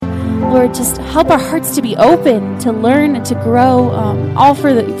Lord, just help our hearts to be open, to learn and to grow, all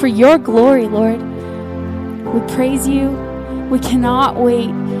for your glory, Lord. We praise you. We cannot wait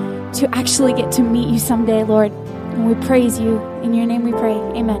to actually get to meet you someday, Lord. And we praise you. In your name we pray.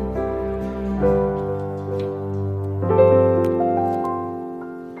 Amen.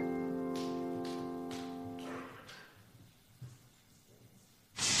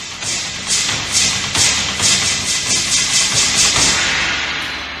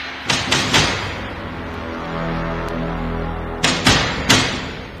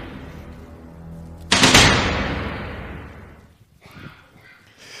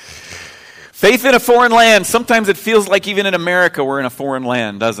 Faith in a foreign land. Sometimes it feels like even in America we're in a foreign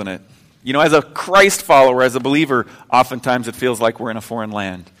land, doesn't it? You know, as a Christ follower, as a believer, oftentimes it feels like we're in a foreign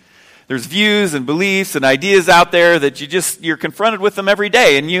land. There's views and beliefs and ideas out there that you're confronted with them every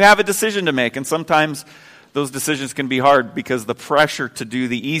day, and you have a decision to make. And sometimes those decisions can be hard because the pressure to do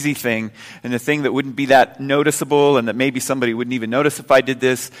the easy thing and the thing that wouldn't be that noticeable and that maybe somebody wouldn't even notice if I did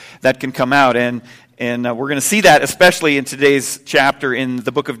this, that can come out. And we're going to see that especially in today's chapter in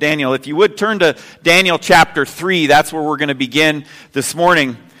the book of Daniel. If you would turn to Daniel chapter 3, that's where we're going to begin this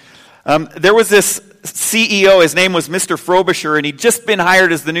morning. There was this CEO, his name was Mr. Frobisher, and he'd just been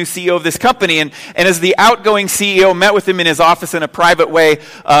hired as the new CEO of this company. And as the outgoing CEO met with him in his office in a private way,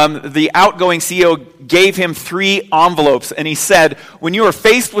 the outgoing CEO gave him 3 envelopes. And he said, when you are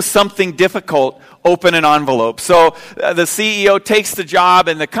faced with something difficult, open an envelope. So the CEO takes the job,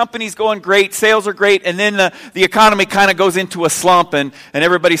 and the company's going great, sales are great, and then the economy kind of goes into a slump, and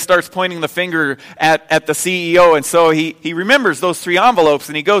everybody starts pointing the finger at the CEO. And so he remembers those 3 envelopes,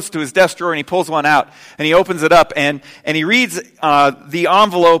 and he goes to his desk drawer, and he pulls one out, and he opens it up, and he reads the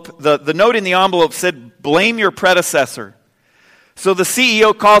envelope. The note in the envelope said, "Blame your predecessor." So the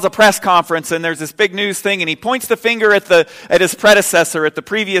CEO calls a press conference, and there's this big news thing, and he points the finger at his predecessor, at the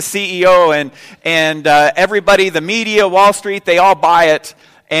previous CEO, and everybody, the media, Wall Street, they all buy it,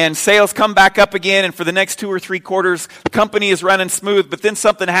 and sales come back up again, and for the next 2 or 3 quarters, the company is running smooth, but then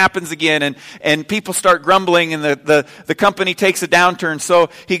something happens again, and people start grumbling, and the company takes a downturn. So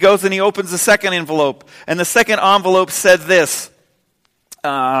he goes and he opens the second envelope, and the second envelope said this.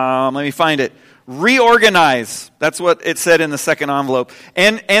 Let me find it. Reorganize. That's what it said in the second envelope.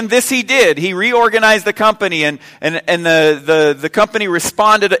 And this he did. He reorganized the company, and the company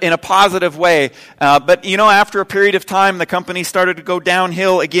responded in a positive way. But you know, after a period of time, the company started to go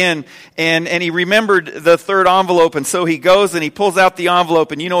downhill again, and he remembered the third envelope, and so he goes and he pulls out the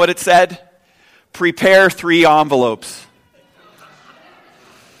envelope, and you know what it said? Prepare 3 envelopes.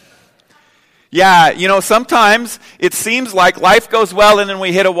 Yeah, you know, sometimes it seems like life goes well and then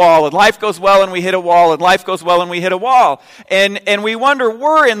we hit a wall, and life goes well and we hit a wall, and life goes well and we hit a wall. And we wonder,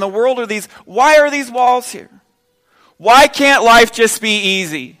 where in the world are these, why are these walls here? Why can't life just be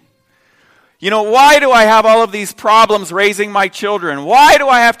easy? You know, why do I have all of these problems raising my children? Why do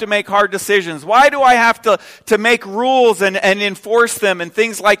I have to make hard decisions? Why do I have to make rules and enforce them and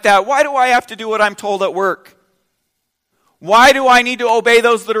things like that? Why do I have to do what I'm told at work? Why do I need to obey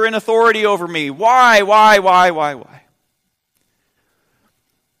those that are in authority over me? Why?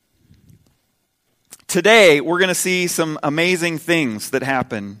 Today, we're going to see some amazing things that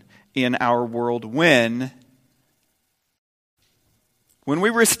happen in our world when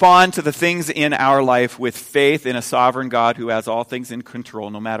we respond to the things in our life with faith in a sovereign God who has all things in control,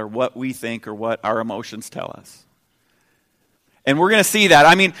 no matter what we think or what our emotions tell us. And we're going to see that.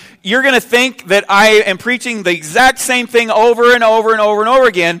 I mean, you're going to think that I am preaching the exact same thing over and over and over and over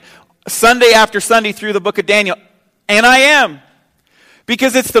again, Sunday after Sunday through the book of Daniel. And I am.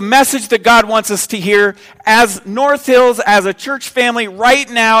 Because it's the message that God wants us to hear as North Hills, as a church family right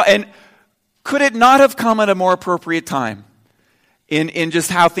now. And could it not have come at a more appropriate time? In just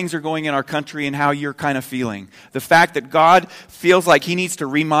how things are going in our country and how you're kind of feeling. The fact that God feels like He needs to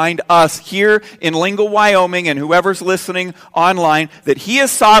remind us here in Lingle, Wyoming, and whoever's listening online, that He is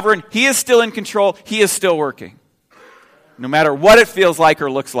sovereign, He is still in control, He is still working. No matter what it feels like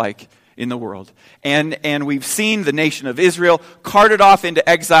or looks like in the world. And we've seen the nation of Israel carted off into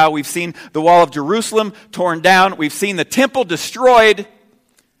exile. We've seen the wall of Jerusalem torn down. We've seen the temple destroyed.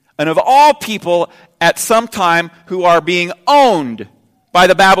 And of all people at some time who are being owned by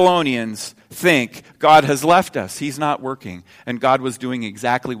the Babylonians, think God has left us. He's not working. And God was doing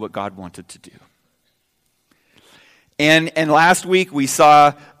exactly what God wanted to do. And last week we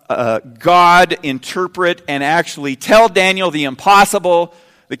saw God interpret and actually tell Daniel the impossible.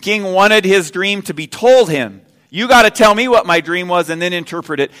 The king wanted his dream to be told him. You got to tell me what my dream was and then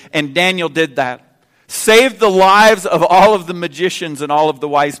interpret it. And Daniel did that. saved the lives of all of the magicians and all of the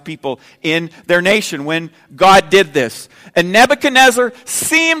wise people in their nation when God did this. And Nebuchadnezzar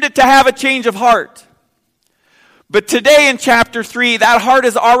seemed to have a change of heart. But today in chapter 3, that heart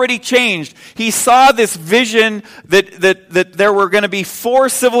has already changed. He saw this vision that there were going to be 4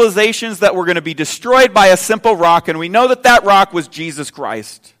 civilizations that were going to be destroyed by a simple rock, and we know that rock was Jesus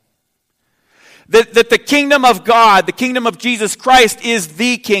Christ. That the kingdom of God, the kingdom of Jesus Christ, is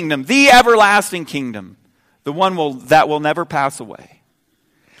the kingdom, the everlasting kingdom, the one that will never pass away.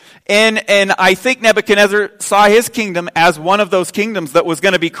 And I think Nebuchadnezzar saw his kingdom as one of those kingdoms that was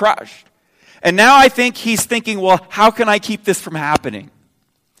going to be crushed. And now I think he's thinking, well, how can I keep this from happening?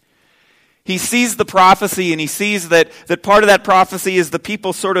 He sees the prophecy, and he sees that part of that prophecy is the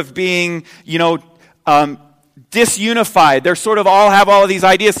people sort of being, disunified. They're sort of all have all of these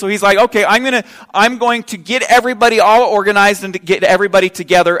ideas. So he's like, okay, I'm going to get everybody all organized and to get everybody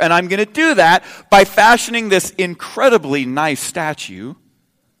together, and I'm going to do that by fashioning this incredibly nice statue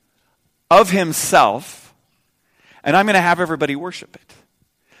of himself, and I'm going to have everybody worship it.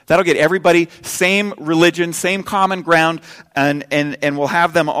 That'll get everybody same religion, same common ground, and we'll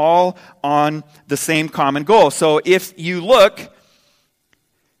have them all on the same common goal. So if you look,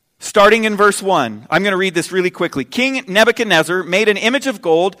 starting in verse 1, I'm going to read this really quickly. King Nebuchadnezzar made an image of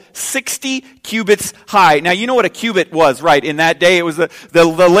gold 60 cubits high. Now, you know what a cubit was, right? In that day, it was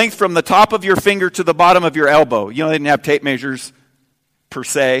the length from the top of your finger to the bottom of your elbow. You know, they didn't have tape measures per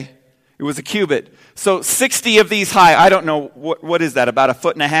se. It was a cubit. So 60 of these high. I don't know, what is that, about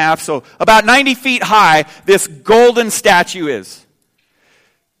 1.5 feet? So about 90 feet high, this golden statue is.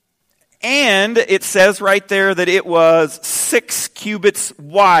 And it says right there that it was 6 cubits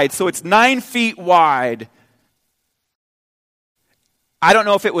wide. So it's 9 feet wide. I don't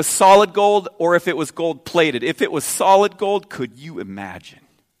know if it was solid gold or if it was gold plated. If it was solid gold, could you imagine?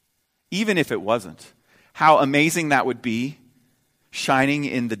 Even if it wasn't, how amazing that would be, shining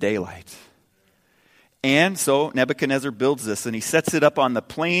in the daylight. And so Nebuchadnezzar builds this, and he sets it up on the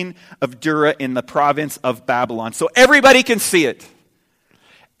plain of Dura in the province of Babylon. So everybody can see it.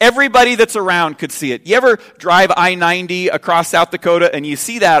 Everybody that's around could see it. You ever drive I-90 across South Dakota and you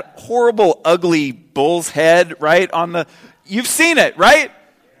see that horrible, ugly bull's head, right? You've seen it, right?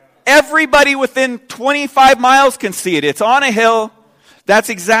 Everybody within 25 miles can see it. It's on a hill. That's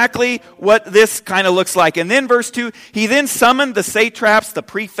exactly what this kind of looks like. And then verse 2, he then summoned the satraps, the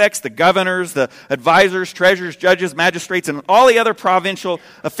prefects, the governors, the advisors, treasurers, judges, magistrates, and all the other provincial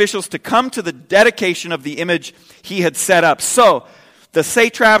officials to come to the dedication of the image he had set up. So, the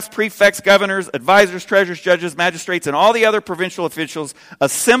satraps, prefects, governors, advisors, treasurers, judges, magistrates, and all the other provincial officials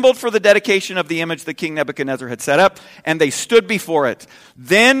assembled for the dedication of the image that King Nebuchadnezzar had set up, and they stood before it.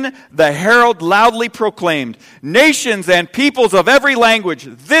 Then the herald loudly proclaimed, "Nations and peoples of every language,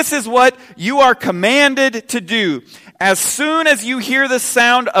 this is what you are commanded to do. As soon as you hear the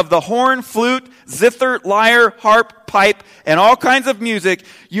sound of the horn, flute, zither, lyre, harp, pipe, and all kinds of music,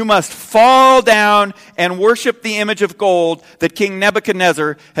 you must fall down and worship the image of gold that King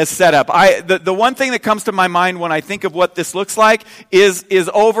Nebuchadnezzar has set up." The one thing that comes to my mind when I think of what this looks like is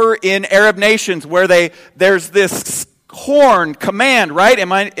over in Arab nations where there's this horn command, right?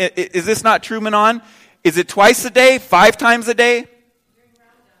 Is this not true, Manon? Is it twice a day, 5 times a day?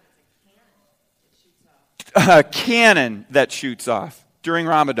 A cannon that shoots off during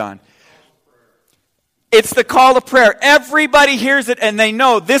Ramadan. It's the call to prayer. Everybody hears it and they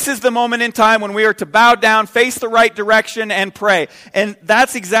know this is the moment in time when we are to bow down, face the right direction, and pray. And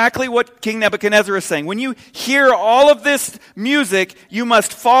that's exactly what King Nebuchadnezzar is saying. When you hear all of this music, you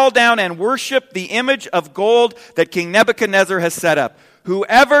must fall down and worship the image of gold that King Nebuchadnezzar has set up.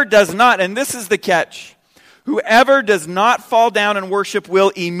 Whoever does not, and this is the catch, whoever does not fall down and worship will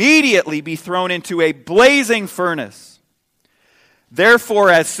immediately be thrown into a blazing furnace. Therefore,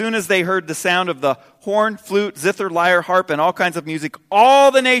 as soon as they heard the sound of the horn, flute, zither, lyre, harp, and all kinds of music,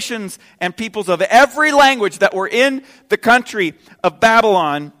 all the nations and peoples of every language that were in the country of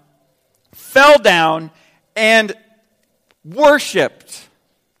Babylon fell down and worshipped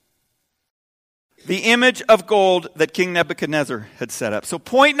the image of gold that King Nebuchadnezzar had set up. So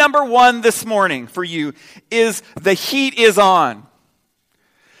point number 1 this morning for you is the heat is on.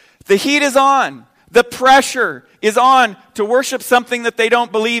 The heat is on. The pressure is on to worship something that they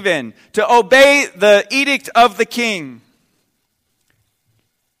don't believe in, to obey the edict of the king.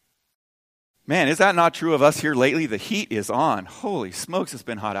 Man, is that not true of us here lately? The heat is on. Holy smokes, it's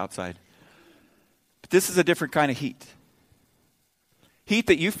been hot outside. But this is a different kind of heat. Heat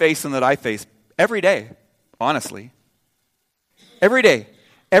that you face and that I face every day, honestly. Every day.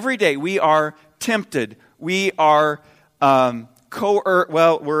 Every day we are tempted. We are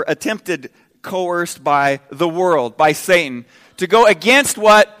we're attempted coerced by the world, by Satan, to go against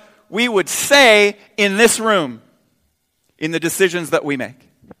what we would say in this room, in the decisions that we make.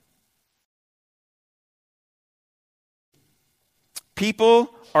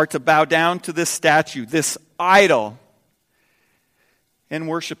 People are to bow down to this statue, this idol, and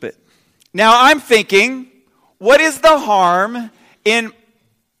worship it. Now I'm thinking, what is the harm in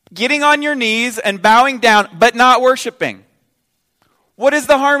getting on your knees and bowing down, but not worshiping? What is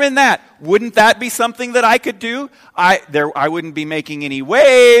the harm in that? Wouldn't that be something that I could do? I wouldn't be making any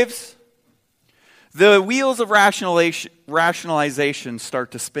waves. The wheels of rationalization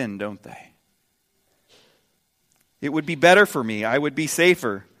start to spin, don't they? It would be better for me. I would be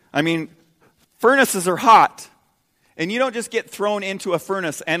safer. I mean, furnaces are hot. And you don't just get thrown into a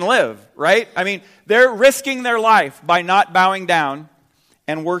furnace and live, right? I mean, they're risking their life by not bowing down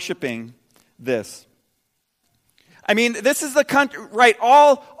and worshiping this. I mean, this is the country, right?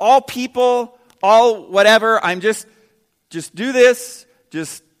 All people, all whatever, I'm just do this,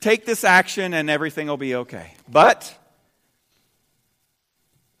 just take this action and everything will be okay. But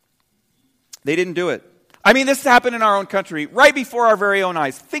they didn't do it. I mean, this happened in our own country, right before our very own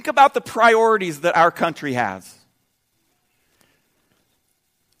eyes. Think about the priorities that our country has.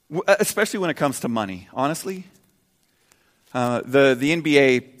 Especially when it comes to money, honestly. The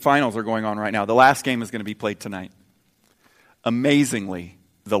NBA finals are going on right now. The last game is going to be played tonight. Amazingly,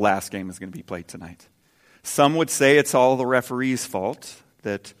 the last game is going to be played tonight. Some would say it's all the referee's fault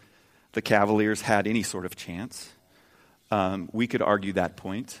that the Cavaliers had any sort of chance. We could argue that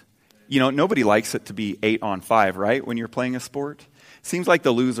point. You know, nobody likes it to be 8-on-5, right, when you're playing a sport? Seems like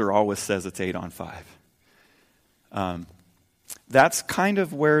the loser always says it's 8-on-5. That's kind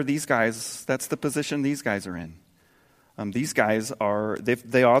of where these guys, that's the position these guys are in. These guys are,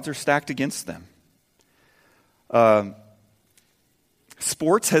 the odds are stacked against them.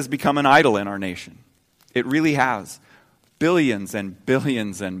 Sports has become an idol in our nation. It really has. Billions and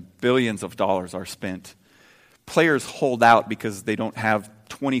billions and billions of dollars are spent. Players hold out because they don't have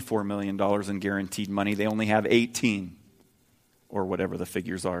 $24 million in guaranteed money. They only have 18, or whatever the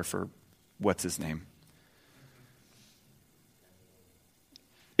figures are for what's his name.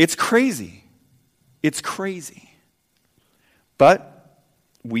 It's crazy. It's crazy. But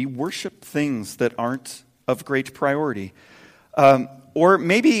we worship things that aren't of great priority. Or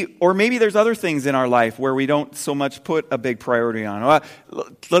maybe there's other things in our life where we don't so much put a big priority on.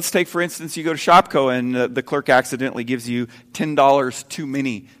 Let's take, for instance, you go to Shopko and the clerk accidentally gives you $10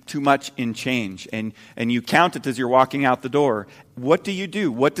 too much in change, and you count it as you're walking out the door. What do you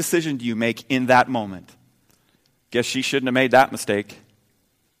do? What decision do you make in that moment? Guess she shouldn't have made that mistake.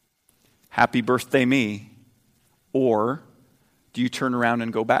 Happy birthday me. Or do you turn around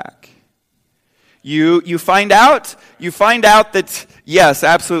and go back? You find out that, yes,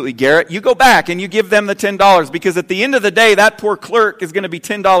 absolutely, Garrett, you go back and you give them the $10 because at the end of the day, that poor clerk is going to be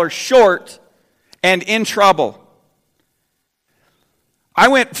 $10 short and in trouble. I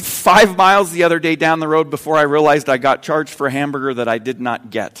went 5 miles the other day down the road before I realized I got charged for a hamburger that I did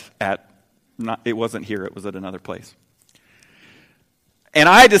not get it wasn't here, it was at another place. And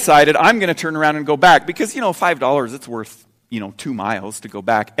I decided I'm going to turn around and go back because, $5, it's worth 2 miles to go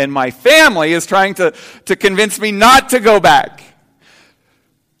back. And my family is trying to convince me not to go back.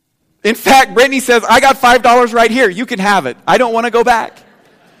 In fact, Brittany says, I got $5 right here. You can have it. I don't want to go back.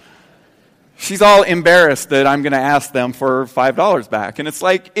 She's all embarrassed that I'm going to ask them for $5 back. And it's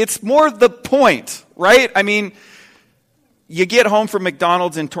like, it's more the point, right? I mean, you get home from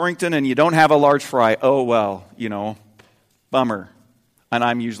McDonald's in Torrington and you don't have a large fry. Oh, well, bummer. And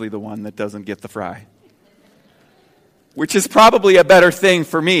I'm usually the one that doesn't get the fry. Which is probably a better thing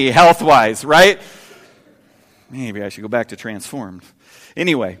for me, health-wise, right? Maybe I should go back to Transformed.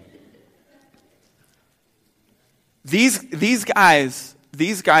 Anyway, these guys,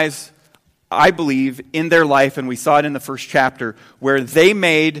 I believe, in their life, and we saw it in the first chapter, where they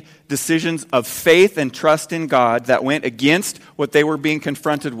made decisions of faith and trust in God that went against what they were being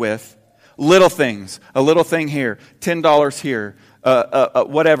confronted with. Little things, a little thing here, $10 here,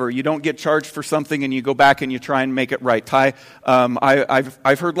 whatever. You don't get charged for something and you go back and you try and make it right. Ty,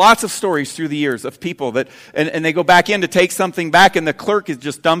 I've heard lots of stories through the years of people that, and they go back in to take something back and the clerk is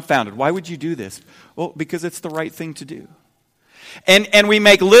just dumbfounded. Why would you do this? Well, because it's the right thing to do. And we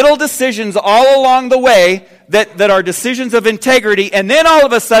make little decisions all along the way that are decisions of integrity, and then all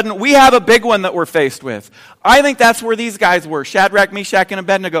of a sudden we have a big one that we're faced with. I think that's where these guys were, Shadrach, Meshach, and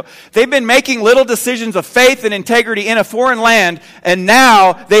Abednego. They've been making little decisions of faith and integrity in a foreign land, and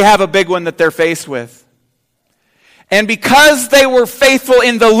now they have a big one that they're faced with. And because they were faithful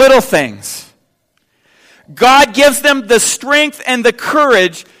in the little things, God gives them the strength and the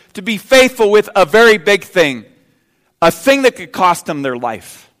courage to be faithful with a very big thing, a thing that could cost them their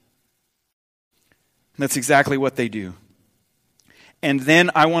life. And that's exactly what they do. And then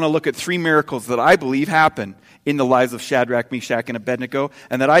I want to look at 3 miracles that I believe happen in the lives of Shadrach, Meshach, and Abednego,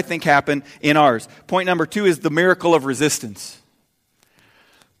 and that I think happen in ours. Point number 2 is the miracle of resistance.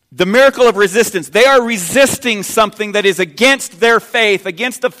 The miracle of resistance. They are resisting something that is against their faith,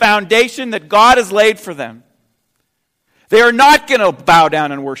 against the foundation that God has laid for them. They are not going to bow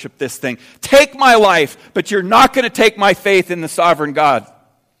down and worship this thing. Take my life, but you're not going to take my faith in the sovereign God.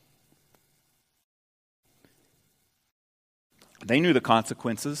 They knew the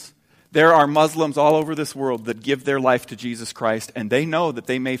consequences. There are Muslims all over this world that give their life to Jesus Christ, and they know that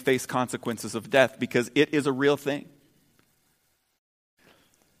they may face consequences of death because it is a real thing.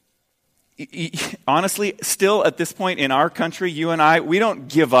 Honestly, still at this point in our country, you and I, we don't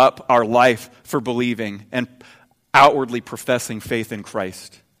give up our life for believing and outwardly professing faith in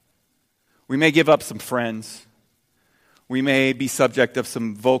Christ. We may give up some friends. We may be subject of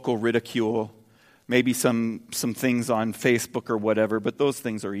some vocal ridicule. Maybe some things on Facebook or whatever, but those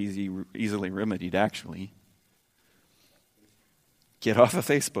things are easily remedied, actually. Get off of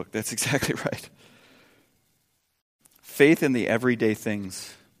Facebook. That's exactly right. Faith in the everyday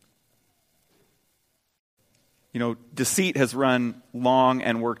things. You know, deceit has run long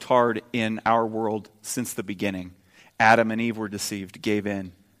and worked hard in our world since the beginning. Adam and Eve were deceived, gave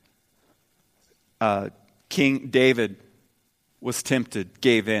in. King David was tempted,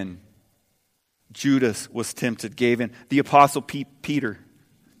 gave in. Judas was tempted, gave in. The Apostle Peter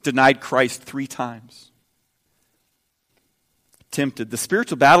denied Christ 3 times. Tempted. The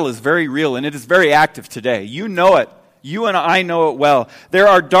spiritual battle is very real and it is very active today. You know it. You and I know it well. There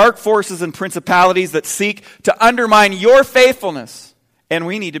are dark forces and principalities that seek to undermine your faithfulness, and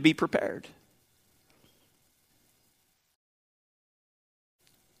we need to be prepared.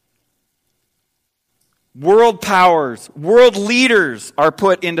 World powers, world leaders are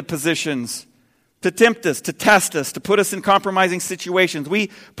put into positions to tempt us, to test us, to put us in compromising situations. We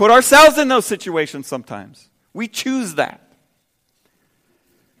put ourselves in those situations sometimes. We choose that.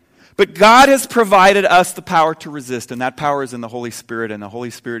 But God has provided us the power to resist, and that power is in the Holy Spirit, and the Holy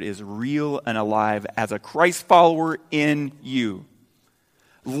Spirit is real and alive as a Christ follower in you,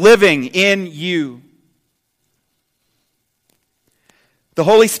 living in you. The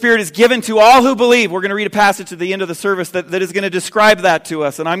Holy Spirit is given to all who believe. We're going to read a passage at the end of the service that is going to describe that to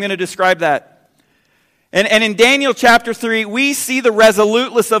us, and I'm going to describe that. And in Daniel chapter 3, we see the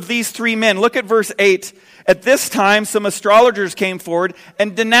resoluteness of these 3 men. Look at verse 8. At this time, some astrologers came forward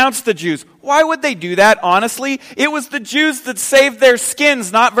and denounced the Jews. Why would they do that, honestly? It was the Jews that saved their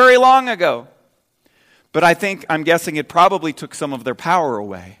skins not very long ago. But I'm guessing it probably took some of their power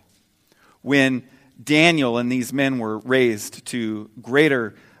away when Daniel and these men were raised to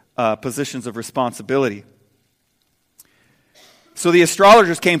greater positions of responsibility. So the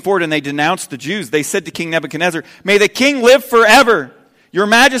astrologers came forward and they denounced the Jews. They said to King Nebuchadnezzar, "May the king live forever. Your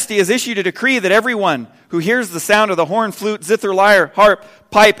majesty has issued a decree that everyone who hears the sound of the horn, flute, zither, lyre, harp,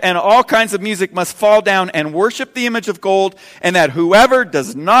 pipe, and all kinds of music must fall down and worship the image of gold, and that whoever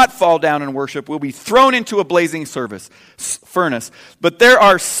does not fall down and worship will be thrown into a blazing furnace. But there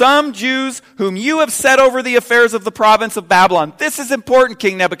are some Jews whom you have set over the affairs of the province of Babylon." This is important,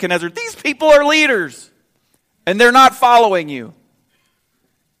 King Nebuchadnezzar. These people are leaders, and they're not following you.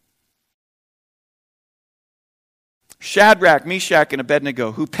 Shadrach, Meshach, and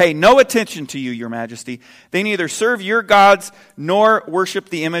Abednego, who pay no attention to you, your majesty. They neither serve your gods nor worship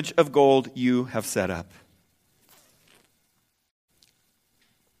the image of gold you have set up.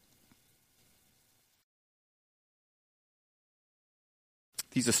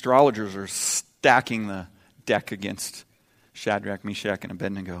 These astrologers are stacking the deck against Shadrach, Meshach, and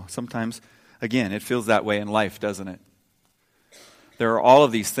Abednego. Sometimes, again, it feels that way in life, doesn't it? There are all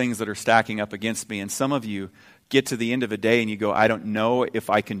of these things that are stacking up against me, and some of you get to the end of a day and you go, "I don't know if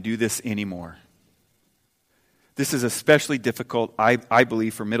I can do this anymore." This is especially difficult, I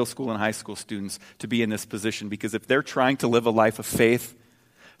believe, for middle school and high school students to be in this position, because if they're trying to live a life of faith,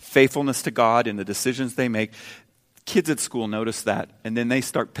 faithfulness to God in the decisions they make, kids at school notice that, and then they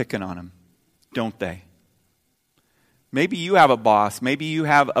start picking on them, don't they? Maybe you have a boss, maybe you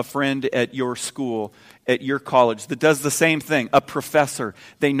have a friend at your school, at your college that does the same thing, a professor.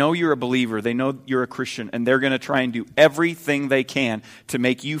 They know you're a believer, they know you're a Christian, and they're going to try and do everything they can to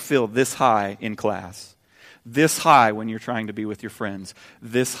make you feel this high in class, this high when you're trying to be with your friends,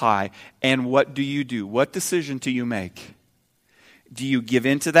 this high. And what do? What decision do you make? Do you give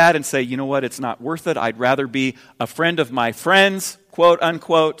in to that and say, "You know what, it's not worth it. I'd rather be a friend of my friends," quote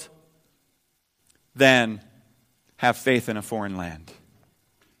unquote, than have faith in a foreign land?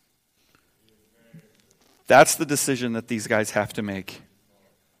 That's the decision that these guys have to make.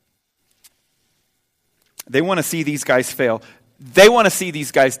 They want to see these guys fail. They want to see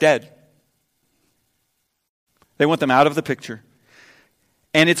these guys dead. They want them out of the picture.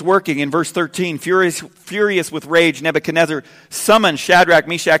 And it's working. In verse 13, furious with rage, Nebuchadnezzar summoned Shadrach,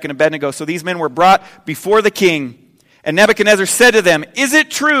 Meshach, and Abednego. So these men were brought before the king. And Nebuchadnezzar said to them, "Is it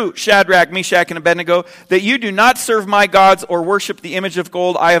true, Shadrach, Meshach, and Abednego, that you do not serve my gods or worship the image of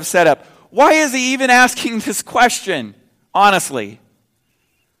gold I have set up?" Why is he even asking this question? Honestly.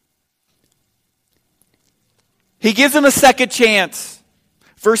 He gives them a second chance.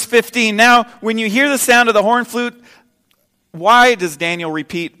 Verse 15, now when you hear the sound of the horn, flute, why does Daniel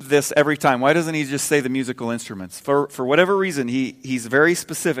repeat this every time? Why doesn't he just say the musical instruments? For whatever reason, he's very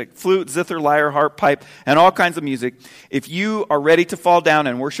specific. Flute, zither, lyre, harp, pipe, and all kinds of music. If you are ready to fall down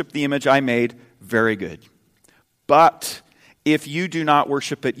and worship the image I made, very good. But if you do not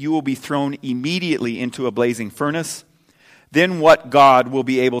worship it, you will be thrown immediately into a blazing furnace. Then what God will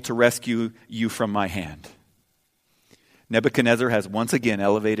be able to rescue you from my hand? Nebuchadnezzar has once again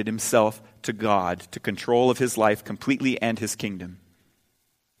elevated himself to God, to control of his life completely and his kingdom.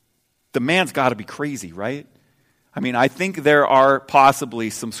 The man's got to be crazy, right? I mean, I think there are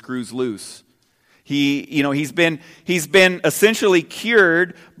possibly some screws loose. He's been essentially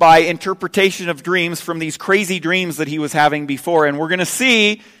cured by interpretation of dreams from these crazy dreams that he was having before, and we're going to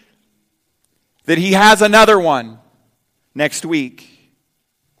see that he has another one next week.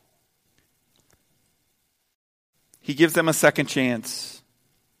 He gives them a second chance.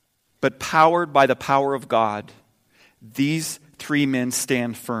 But powered by the power of God, these three men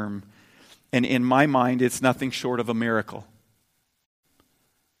stand firm. And in my mind, it's nothing short of a miracle.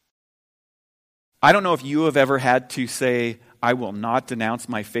 I don't know if you have ever had to say, "I will not denounce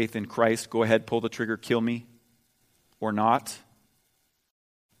my faith in Christ. Go ahead, pull the trigger, kill me," or not.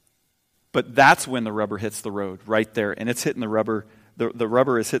 But that's when the rubber hits the road, right there. And it's hitting the rubber. The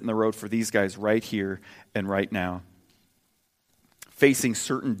rubber is hitting the road for these guys right here and right now. Facing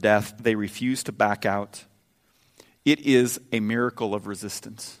certain death, they refuse to back out. It is a miracle of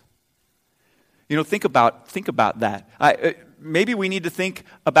resistance. Think about that. Maybe we need to think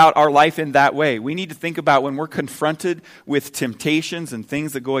about our life in that way. We need to think about when we're confronted with temptations and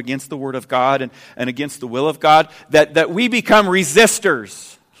things that go against the Word of God and against the will of God, that we become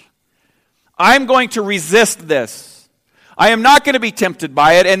resistors. I'm going to resist this. I am not going to be tempted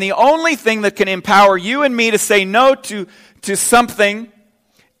by it. And the only thing that can empower you and me to say no to something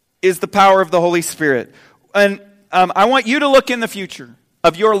is the power of the Holy Spirit. And I want you to look in the future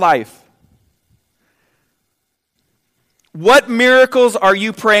of your life. What miracles are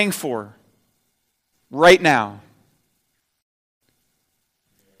you praying for right now?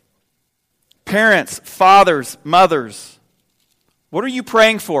 Parents, fathers, mothers, what are you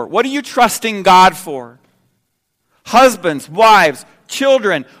praying for? What are you trusting God for? Husbands, wives,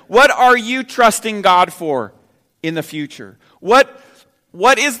 children, what are you trusting God for in the future? What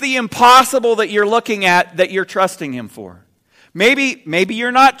is the impossible that you're looking at that you're trusting Him for? Maybe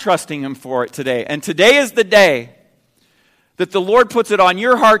you're not trusting Him for it today. And today is the day that the Lord puts it on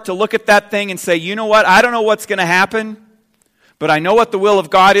your heart to look at that thing and say, "You know what? I don't know what's going to happen, but I know what the will of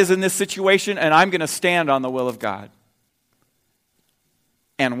God is in this situation, and I'm going to stand on the will of God.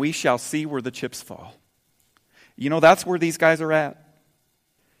 And we shall see where the chips fall." That's where these guys are at.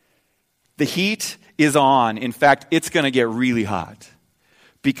 The heat is on. In fact, it's going to get really hot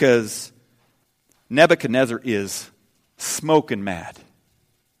because Nebuchadnezzar is smoking mad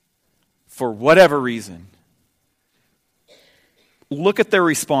for whatever reason. Look at their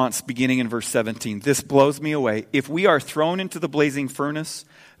response beginning in verse 17. "This blows me away. If we are thrown into the blazing furnace,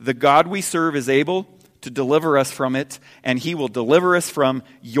 the God we serve is able to deliver us from it, and He will deliver us from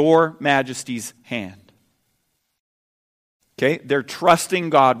your majesty's hand." Okay, they're trusting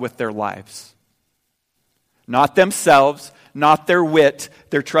God with their lives. Not themselves, not their wit.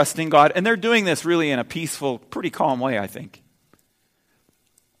 They're trusting God. And they're doing this really in a peaceful, pretty calm way, I think.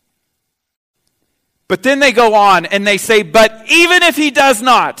 But then they go on and they say, "But even if He does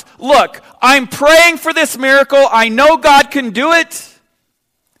not, look, I'm praying for this miracle. I know God can do it.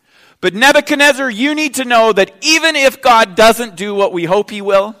 But Nebuchadnezzar, you need to know that even if God doesn't do what we hope He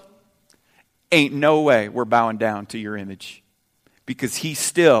will, ain't no way we're bowing down to your image. Because He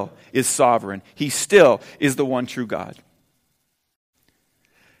still is sovereign. He still is the one true God."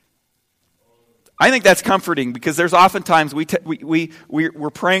 I think that's comforting because there's oftentimes we're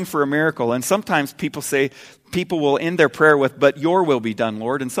praying for a miracle, and sometimes people will end their prayer with, "But your will be done,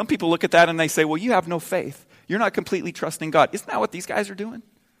 Lord." And some people look at that and they say, "Well, you have no faith. You're not completely trusting God." Isn't that what these guys are doing?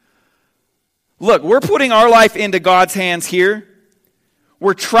 Look, we're putting our life into God's hands here.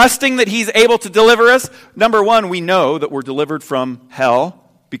 We're trusting that he's able to deliver us. Number one, we know that we're delivered from hell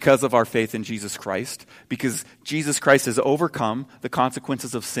because of our faith in Jesus Christ, because Jesus Christ has overcome the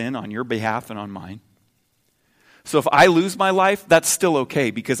consequences of sin on your behalf and on mine. So if I lose my life, that's still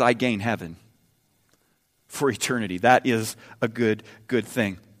okay because I gain heaven for eternity. That is a good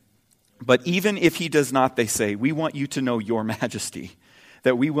thing. But even if he does not, they say, we want you to know your majesty,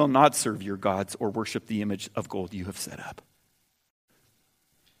 that we will not serve your gods or worship the image of gold you have set up.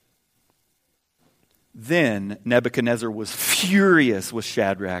 Then Nebuchadnezzar was furious with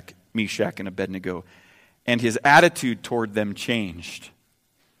Shadrach, Meshach, and Abednego, and his attitude toward them changed.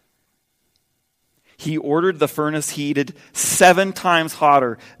 He ordered the furnace heated 7 times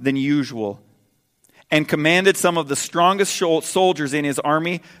hotter than usual and commanded some of the strongest soldiers in his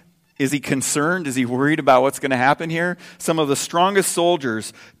army. Is he concerned? Is he worried about what's going to happen here? Some of the strongest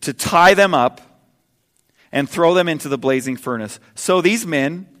soldiers to tie them up and throw them into the blazing furnace. So these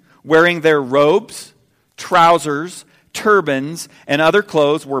men, wearing their robes, trousers, turbans, and other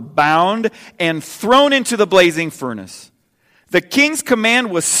clothes, were bound and thrown into the blazing furnace. The king's command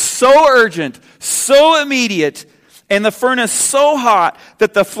was so urgent, so immediate, and the furnace so hot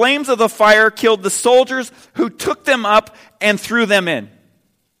that the flames of the fire killed the soldiers who took them up and threw them in.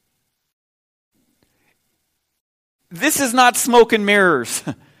 This is not smoke and mirrors.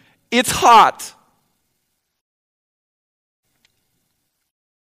 It's hot.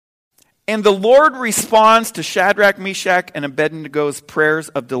 And the Lord responds to Shadrach, Meshach, and Abednego's prayers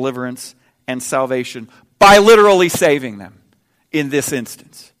of deliverance and salvation by literally saving them in this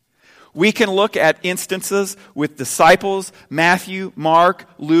instance. We can look at instances with disciples, Matthew, Mark,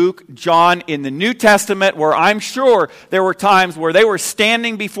 Luke, John in the New Testament, where I'm sure there were times where they were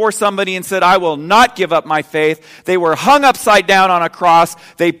standing before somebody and said, I will not give up my faith. They were hung upside down on a cross.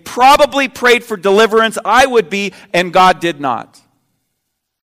 They probably prayed for deliverance. I would be, and God did not.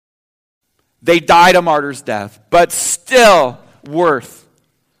 They died a martyr's death, but still worth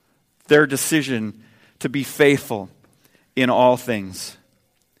their decision to be faithful in all things.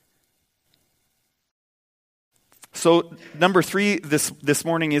 So, number 3 this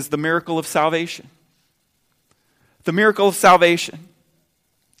morning is the miracle of salvation. The miracle of salvation.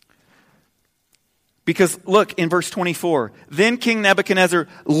 Because look in verse 24. Then King Nebuchadnezzar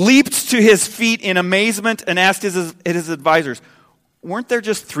leaped to his feet in amazement and asked his advisors, weren't there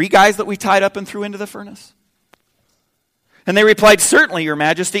just 3 guys that we tied up and threw into the furnace? And they replied, certainly, your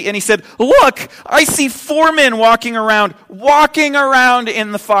majesty. And he said, look, I see 4 men walking around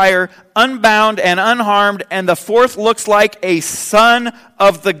in the fire, unbound and unharmed, and the 4th looks like a son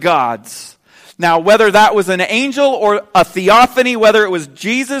of the gods. Now, whether that was an angel or a theophany, whether it was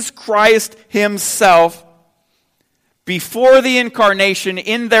Jesus Christ himself, before the incarnation,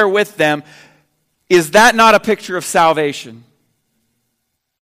 in there with them, is that not a picture of salvation?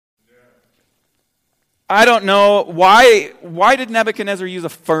 I don't know. Why did Nebuchadnezzar use a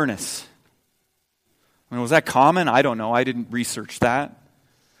furnace? I mean, was that common? I don't know. I didn't research that.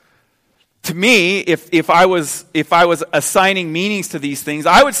 To me, if I was assigning meanings to these things,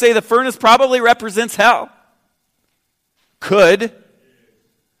 I would say the furnace probably represents hell. Could.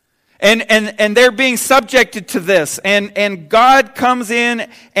 And they're being subjected to this. And God comes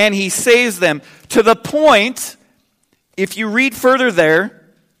in and he saves them. To the point, if you read further there,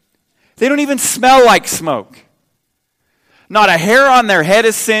 they don't even smell like smoke. Not a hair on their head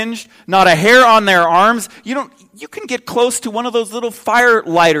is singed. Not a hair on their arms. You can get close to one of those little fire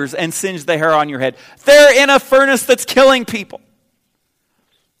lighters and singe the hair on your head. They're in a furnace that's killing people.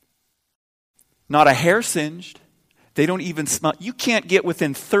 Not a hair singed. They don't even smell. You can't get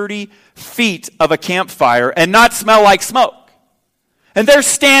within 30 feet of a campfire and not smell like smoke. And they're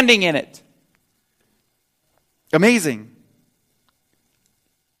standing in it. Amazing.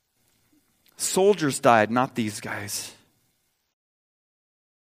 Soldiers died, not these guys.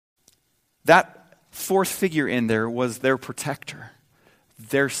 That 4th figure in there was their protector,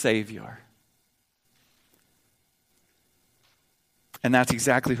 their savior. And that's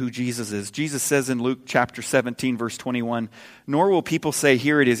exactly who Jesus is. Jesus says in Luke chapter 17, verse 21, nor will people say,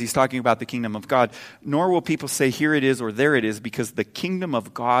 here it is. He's talking about the kingdom of God. Nor will people say, here it is or there it is, because the kingdom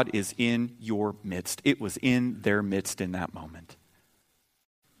of God is in your midst. It was in their midst in that moment.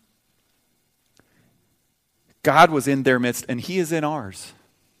 God was in their midst, and he is in ours.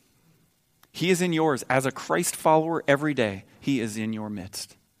 He is in yours. As a Christ follower every day, he is in your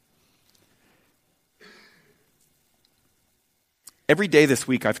midst. Every day this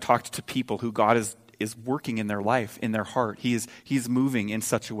week, I've talked to people who God is working in their life, in their heart. He's moving in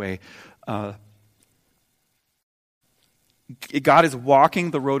such a way. God is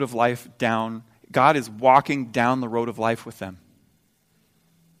walking the road of life down. God is walking down the road of life with them.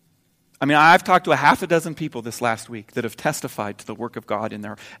 I mean, I've talked to a half a dozen people this last week that have testified to the work of God in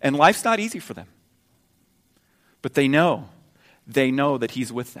there. And life's not easy for them. But they know that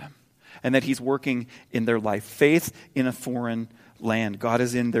he's with them and that he's working in their life. Faith in a foreign land. God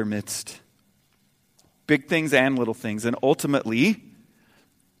is in their midst. Big things and little things. And ultimately,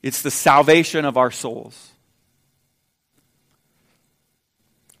 it's the salvation of our souls.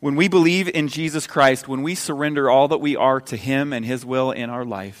 When we believe in Jesus Christ, when we surrender all that we are to him and his will in our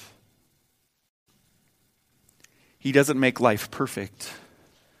life, he doesn't make life perfect,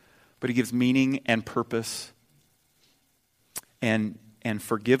 but he gives meaning and purpose and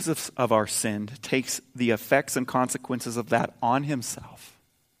forgives us of our sin, takes the effects and consequences of that on himself.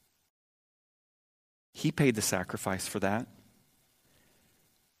 He paid the sacrifice for that.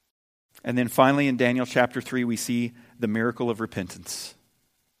 And then finally in Daniel chapter 3, we see the miracle of repentance.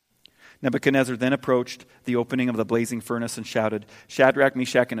 Nebuchadnezzar then approached the opening of the blazing furnace and shouted, "Shadrach,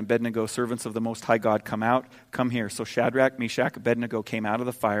 Meshach, and Abednego, servants of the Most High God, come out, come here." So Shadrach, Meshach, Abednego came out of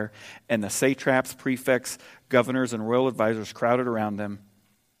the fire, and the satraps, prefects, governors, and royal advisors crowded around them.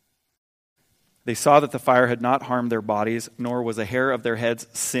 They saw that the fire had not harmed their bodies, nor was a hair of their heads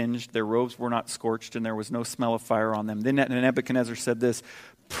singed. Their robes were not scorched, and there was no smell of fire on them. Then Nebuchadnezzar said this,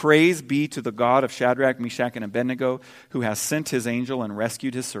 "Praise be to the God of Shadrach, Meshach, and Abednego, who has sent his angel and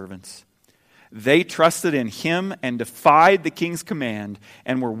rescued his servants. They trusted in him and defied the king's command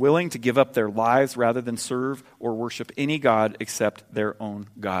and were willing to give up their lives rather than serve or worship any god except their own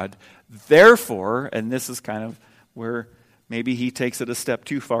God. Therefore," and this is kind of where maybe he takes it a step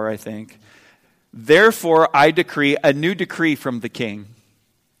too far, I think. "Therefore, I decree a new decree from the king.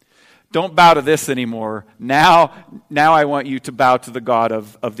 Don't bow to this anymore. Now I want you to bow to the God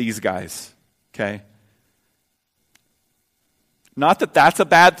of these guys." Okay? Not that that's a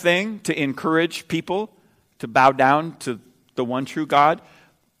bad thing to encourage people to bow down to the one true God,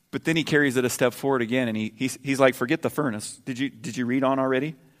 but then he carries it a step forward again, and he's like, forget the furnace. Did you read on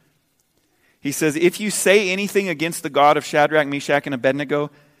already? He says, "If you say anything against the God of Shadrach, Meshach, and Abednego,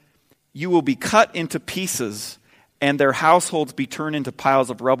 you will be cut into pieces, and their households be turned into piles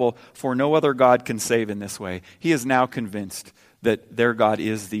of rubble, for no other God can save in this way." He is now convinced that their God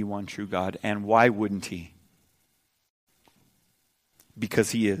is the one true God, and why wouldn't he?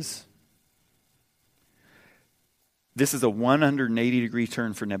 Because he is. This is a 180-degree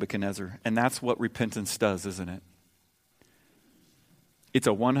turn for Nebuchadnezzar, and that's what repentance does, isn't it? It's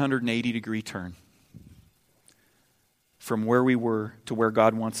a 180-degree turn from where we were to where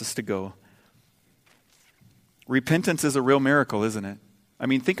God wants us to go. Repentance is a real miracle, isn't it? I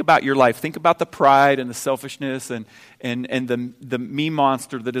mean, think about your life. Think about the pride and the selfishness and the me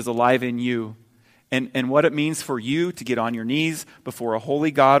monster that is alive in you. And what it means for you to get on your knees before a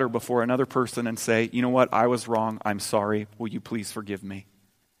holy God or before another person and say, "You know what, I was wrong, I'm sorry, will you please forgive me?"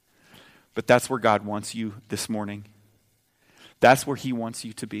 But that's where God wants you this morning. That's where he wants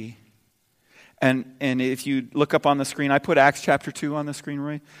you to be. And if you look up on the screen, I put Acts chapter 2 on the screen,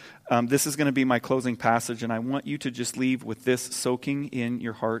 Roy. This is going to be my closing passage, and I want you to just leave with this soaking in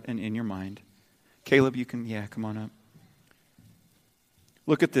your heart and in your mind. Caleb, you can, come on up.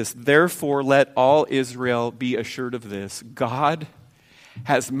 Look at this. "Therefore, let all Israel be assured of this. God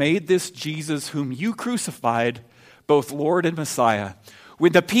has made this Jesus whom you crucified both Lord and Messiah."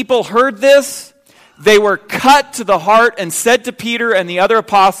 When the people heard this, they were cut to the heart and said to Peter and the other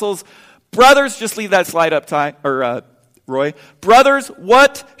apostles, "Brothers," just leave that slide up, Roy. "Brothers,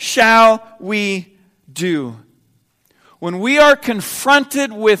 what shall we do?" When we are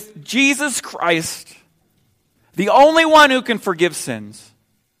confronted with Jesus Christ, the only one who can forgive sins,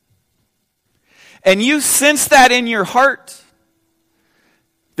 and you sense that in your heart,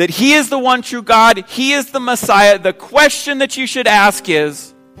 that he is the one true God, he is the Messiah, the question that you should ask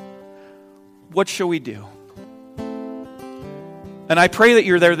is, what shall we do? And I pray that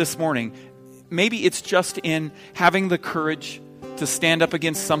you're there this morning. Maybe it's just in having the courage to stand up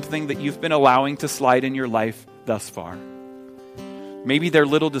against something that you've been allowing to slide in your life thus far. Maybe they're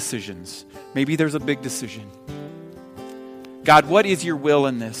little decisions. Maybe there's a big decision. God, what is your will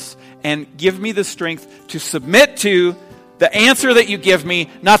in this? And give me the strength to submit to the answer that you give me,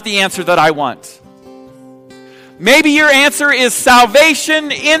 not the answer that I want. Maybe your answer is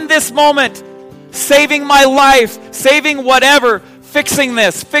salvation in this moment, saving my life, saving whatever, fixing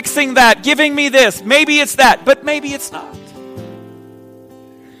this, fixing that, giving me this. Maybe it's that, but maybe it's not.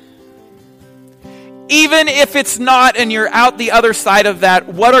 Even if it's not and you're out the other side of that,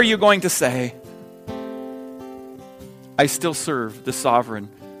 what are you going to say? I still serve the sovereign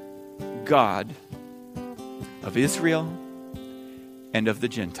God of Israel and of the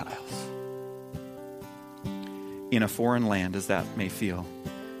Gentiles. In a foreign land, as that may feel.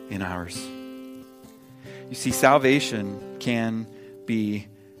 in ours. You see, salvation can be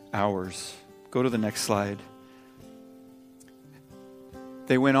ours. Go to the next slide.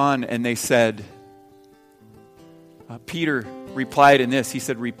 They went on and they said, Peter replied in this. He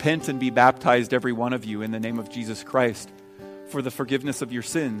said, repent and be baptized, every one of you, in the name of Jesus Christ, for the forgiveness of your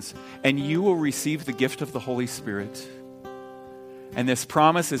sins, and you will receive the gift of the Holy Spirit. And this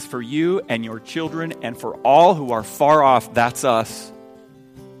promise is for you and your children and for all who are far off. That's us.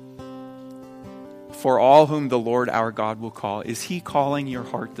 For all whom the Lord our God will call. Is He calling your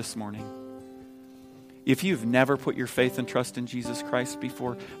heart this morning? If you've never put your faith and trust in Jesus Christ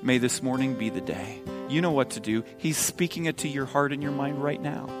before, may this morning be the day. You know what to do. He's speaking it to your heart and your mind right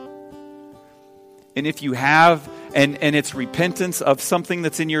now. And if you have, and it's repentance of something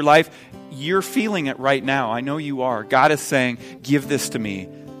that's in your life, you're feeling it right now. I know you are. God is saying, give this to me.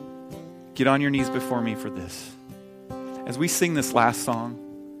 Get on your knees before me for this. As we sing this last song,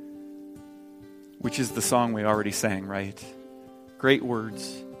 which is the song we already sang, right? Great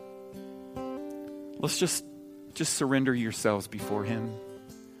words. Let's just surrender yourselves before Him.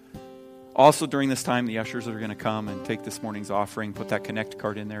 Also, during this time, the ushers are going to come and take this morning's offering. Put that Connect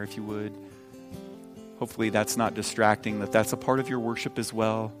card in there if you would. Hopefully that's not distracting, that's a part of your worship as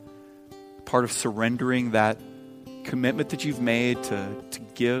well. Part of surrendering that commitment that you've made to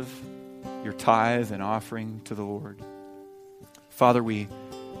give your tithe and offering to the Lord. Father, we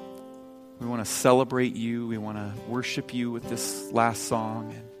want to celebrate you. We want to worship you with this last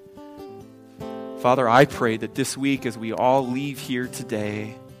song. And Father, I pray that this week as we all leave here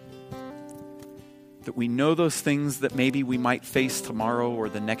today, that we know those things that maybe we might face tomorrow or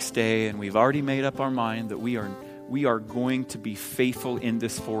the next day, and we've already made up our mind that we are going to be faithful in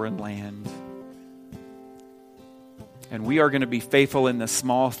this foreign land. And we are going to be faithful in the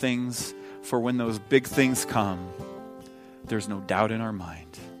small things, for when those big things come, there's no doubt in our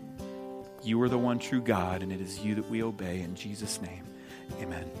mind. You are the one true God, and it is you that we obey. In Jesus' name,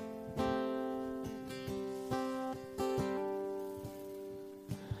 amen.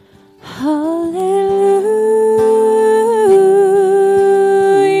 Hallelujah.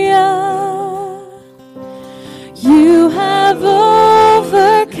 You have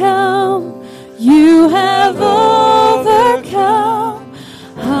overcome. You have overcome.